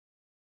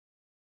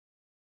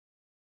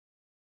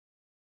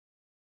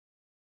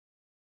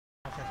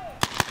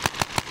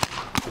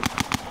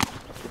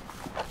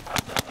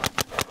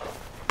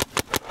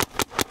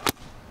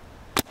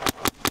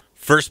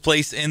First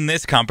place in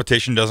this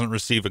competition doesn't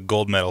receive a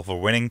gold medal for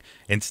winning.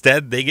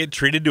 Instead, they get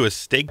treated to a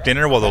steak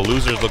dinner while the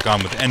losers look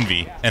on with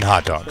envy and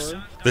hot dogs.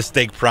 The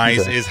steak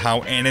prize is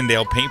how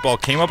Annandale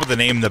Paintball came up with the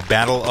name the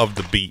Battle of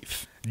the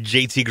Beef.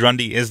 JT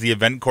Grundy is the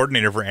event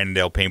coordinator for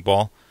Annandale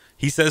Paintball.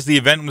 He says the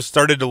event was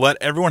started to let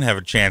everyone have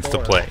a chance to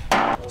play.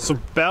 So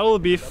Battle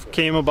of the Beef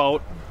came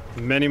about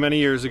many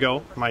years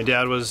ago. My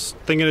dad was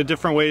thinking of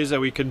different ways that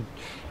we could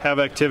have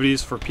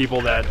activities for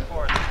people that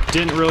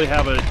didn't really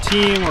have a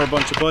team or a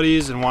bunch of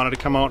buddies and wanted to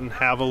come out and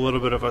have a little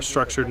bit of a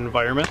structured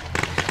environment.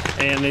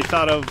 And they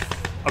thought of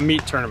a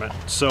meat tournament.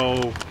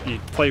 So you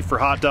play for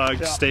hot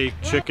dogs, steak,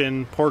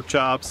 chicken, pork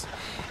chops,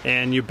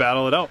 and you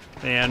battle it out.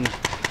 And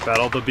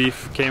Battle of the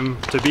Beef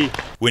came to be.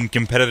 When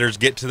competitors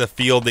get to the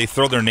field, they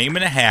throw their name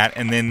in a hat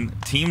and then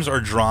teams are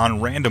drawn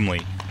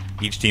randomly.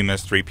 Each team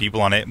has 3 people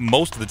on it.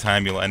 Most of the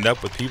time you'll end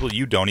up with people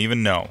you don't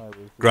even know.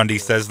 Grundy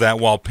says that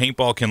while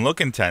paintball can look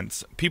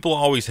intense, people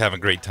always have a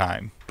great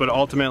time. But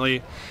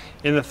ultimately,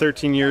 in the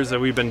 13 years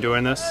that we've been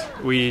doing this,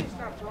 we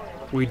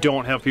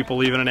don't have people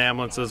leaving in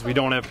ambulances. We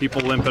don't have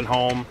people limping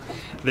home.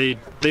 They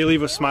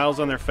leave with smiles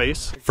on their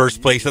face.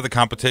 First place of the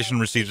competition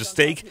receives a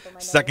steak,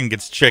 second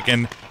gets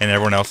chicken, and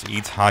everyone else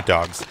eats hot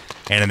dogs.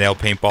 Annandale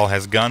Paintball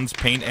has guns,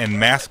 paint, and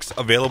masks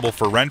available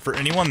for rent for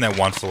anyone that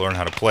wants to learn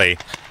how to play.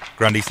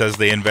 Grundy says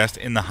they invest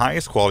in the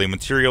highest quality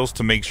materials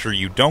to make sure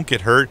you don't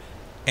get hurt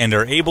and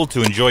are able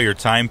to enjoy your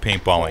time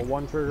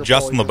paintballing.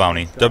 Justin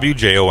LeBounty,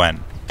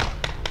 WJON.